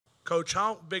Coach,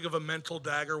 how big of a mental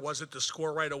dagger was it to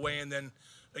score right away and then,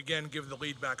 again, give the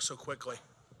lead back so quickly?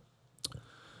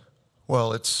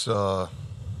 Well, it's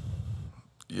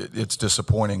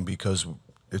disappointing because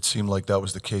it seemed like that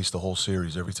was the case the whole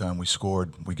series. Every time we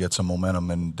scored, we get some momentum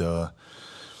and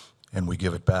we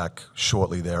give it back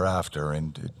shortly thereafter.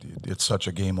 And it's such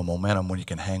a game of momentum. When you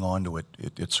can hang on to it,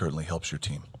 it certainly helps your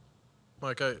team.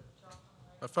 Mike,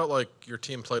 I felt like your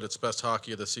team played its best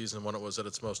hockey of the season when it was at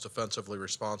its most offensively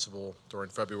responsible during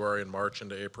February and March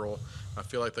into April. I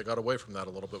feel like they got away from that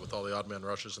a little bit with all the odd man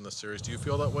rushes in this series. Do you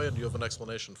feel that way, and do you have an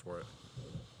explanation for it?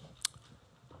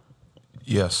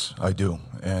 Yes, I do.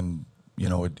 And you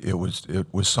know, it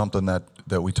was something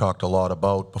that we talked a lot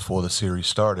about before the series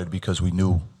started, because we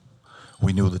knew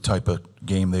the type of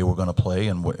game they were going to play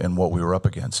and what we were up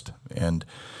against, and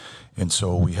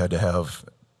so we had to have,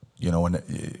 you know,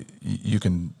 and you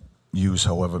can use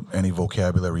however any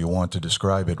vocabulary you want to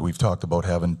describe it. We've talked about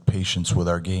having patience with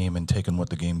our game and taking what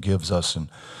the game gives us and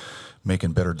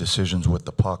making better decisions with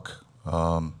the puck,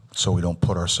 so we don't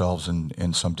put ourselves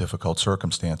in some difficult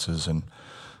circumstances. And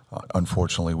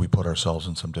unfortunately, we put ourselves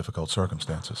in some difficult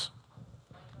circumstances.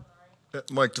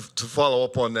 Mike, to follow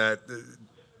up on that,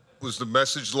 was the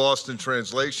message lost in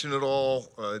translation at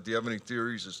all? Do you have any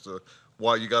theories as to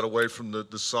why you got away from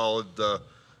the solid,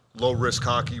 low-risk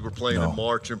hockey you were playing in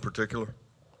March in particular?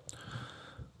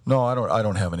 No, I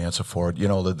don't have an answer for it. You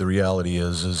know, the reality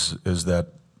is that,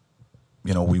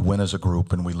 you know, we win as a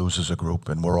group and we lose as a group,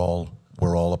 and we're all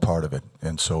a part of it.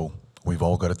 And so we've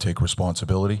all got to take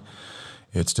responsibility.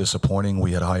 It's disappointing.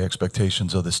 We had high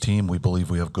expectations of this team. We believe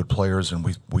we have good players, and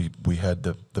we had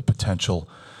the potential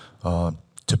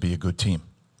to be a good team,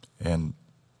 and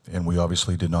we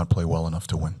obviously did not play well enough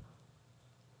to win.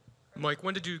 Mike,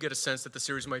 when did you get a sense that the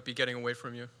series might be getting away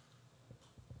from you?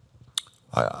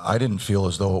 I didn't feel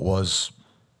as though it was.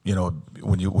 You know,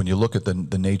 when you look at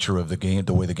the nature of the game,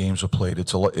 the way the games were played,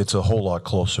 it's a whole lot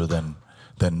closer than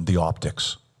the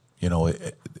optics. You know,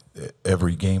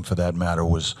 every game for that matter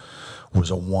was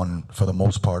for the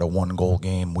most part, a one-goal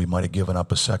game. We might have given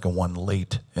up a second one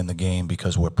late in the game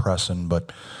because we're pressing,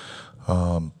 but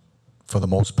for the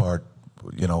most part,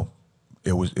 you know,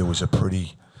 it was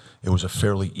a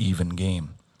fairly even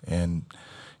game. And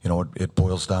you know, it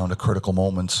boils down to critical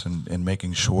moments and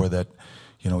making sure that,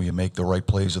 you know, you make the right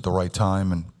plays at the right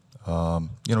time. And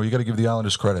you know, you got to give the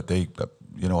Islanders credit. They,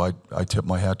 you know, I tip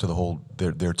my hat to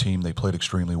their team. They played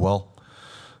extremely well.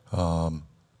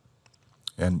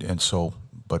 And so,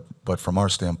 but from our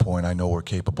standpoint, I know we're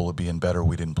capable of being better.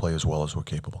 We didn't play as well as we're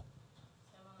capable.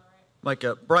 Mike,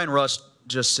 Brian Rust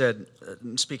just said,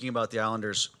 speaking about the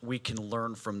Islanders, we can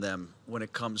learn from them when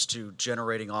it comes to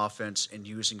generating offense and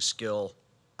using skill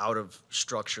out of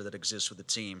structure that exists with the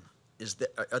team.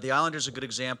 Are the Islanders a good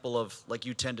example of, like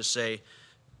you tend to say,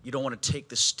 you don't want to take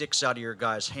the sticks out of your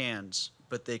guys' hands,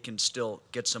 but they can still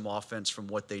get some offense from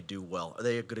what they do well? Are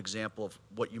they a good example of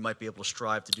what you might be able to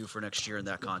strive to do for next year in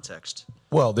that context?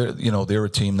 Well, they're a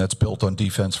team that's built on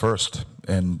defense first,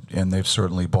 and they've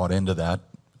certainly bought into that,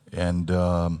 and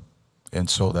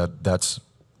so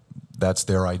that's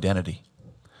their identity.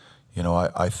 You know,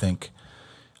 I think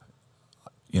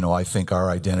our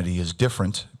identity is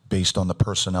different based on the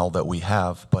personnel that we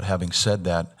have. But having said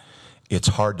that, it's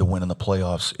hard to win in the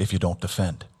playoffs if you don't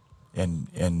defend, and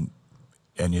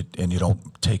you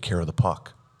don't take care of the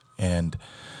puck. And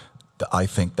I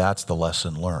think that's the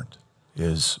lesson learned.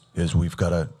 Is we've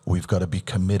got to be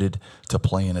committed to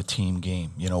playing a team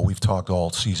game. You know, we've talked all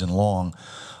season long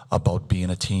about being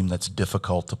a team that's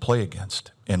difficult to play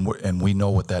against, and we know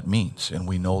what that means, and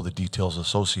we know the details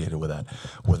associated with that.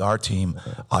 With our team,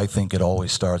 I think it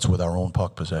always starts with our own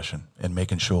puck possession and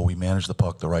making sure we manage the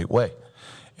puck the right way.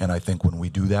 And I think when we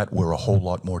do that, we're a whole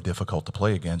lot more difficult to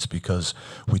play against because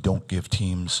we don't give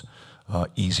teams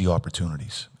easy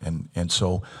opportunities. And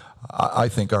so I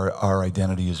think our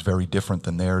identity is very different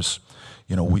than theirs.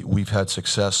 You know, we've had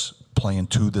success playing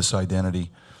to this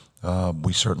identity.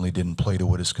 We certainly didn't play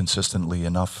to it as consistently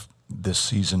enough this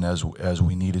season as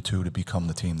we needed to become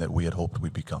the team that we had hoped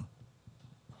we'd become.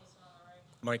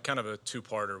 Mike, kind of a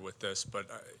two-parter with this, but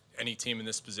any team in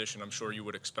this position, I'm sure you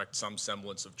would expect some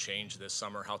semblance of change this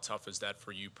summer. How tough is that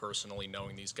for you personally,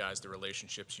 knowing these guys, the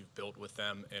relationships you've built with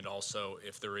them, and also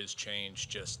if there is change,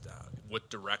 just what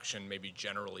direction maybe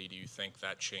generally do you think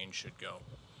that change should go?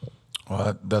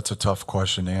 Well, that's a tough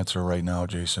question to answer right now,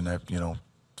 Jason.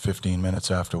 15 minutes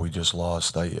after we just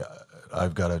lost,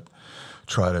 I've got to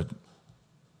try to,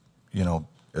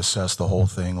 assess the whole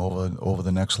thing over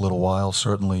the next little while.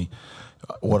 Certainly,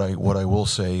 what I will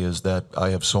say is that I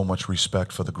have so much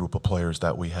respect for the group of players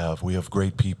that we have. We have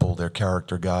great people. They're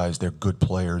character guys. They're good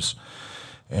players,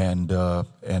 and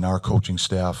our coaching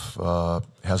staff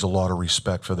has a lot of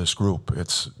respect for this group.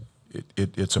 It's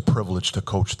a privilege to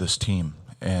coach this team,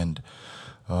 and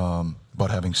but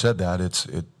having said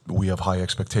that, we have high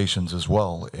expectations as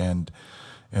well, and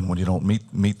when you don't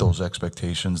meet those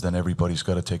expectations, then everybody's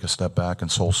got to take a step back and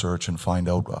soul search and find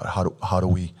out what do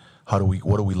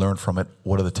we learn from it,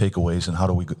 what are the takeaways, and how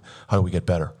do we get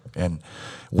better, and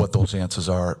what those answers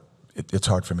are. It's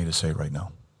hard for me to say right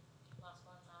now.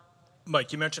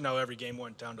 Mike, you mentioned how every game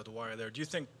went down to the wire there. Do you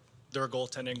think their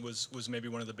goaltending was maybe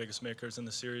one of the biggest makers in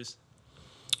the series?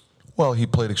 Well, he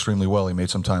played extremely well. He made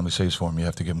some timely saves for him. You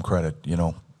have to give him credit.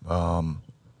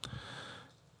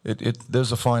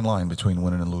 There's a fine line between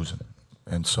winning and losing,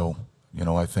 and so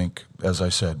I think, as I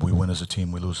said, we win as a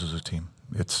team, we lose as a team.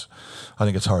 I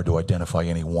think it's hard to identify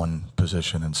any one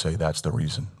position and say that's the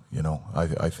reason.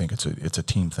 I think it's a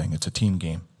team thing. It's a team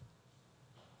game,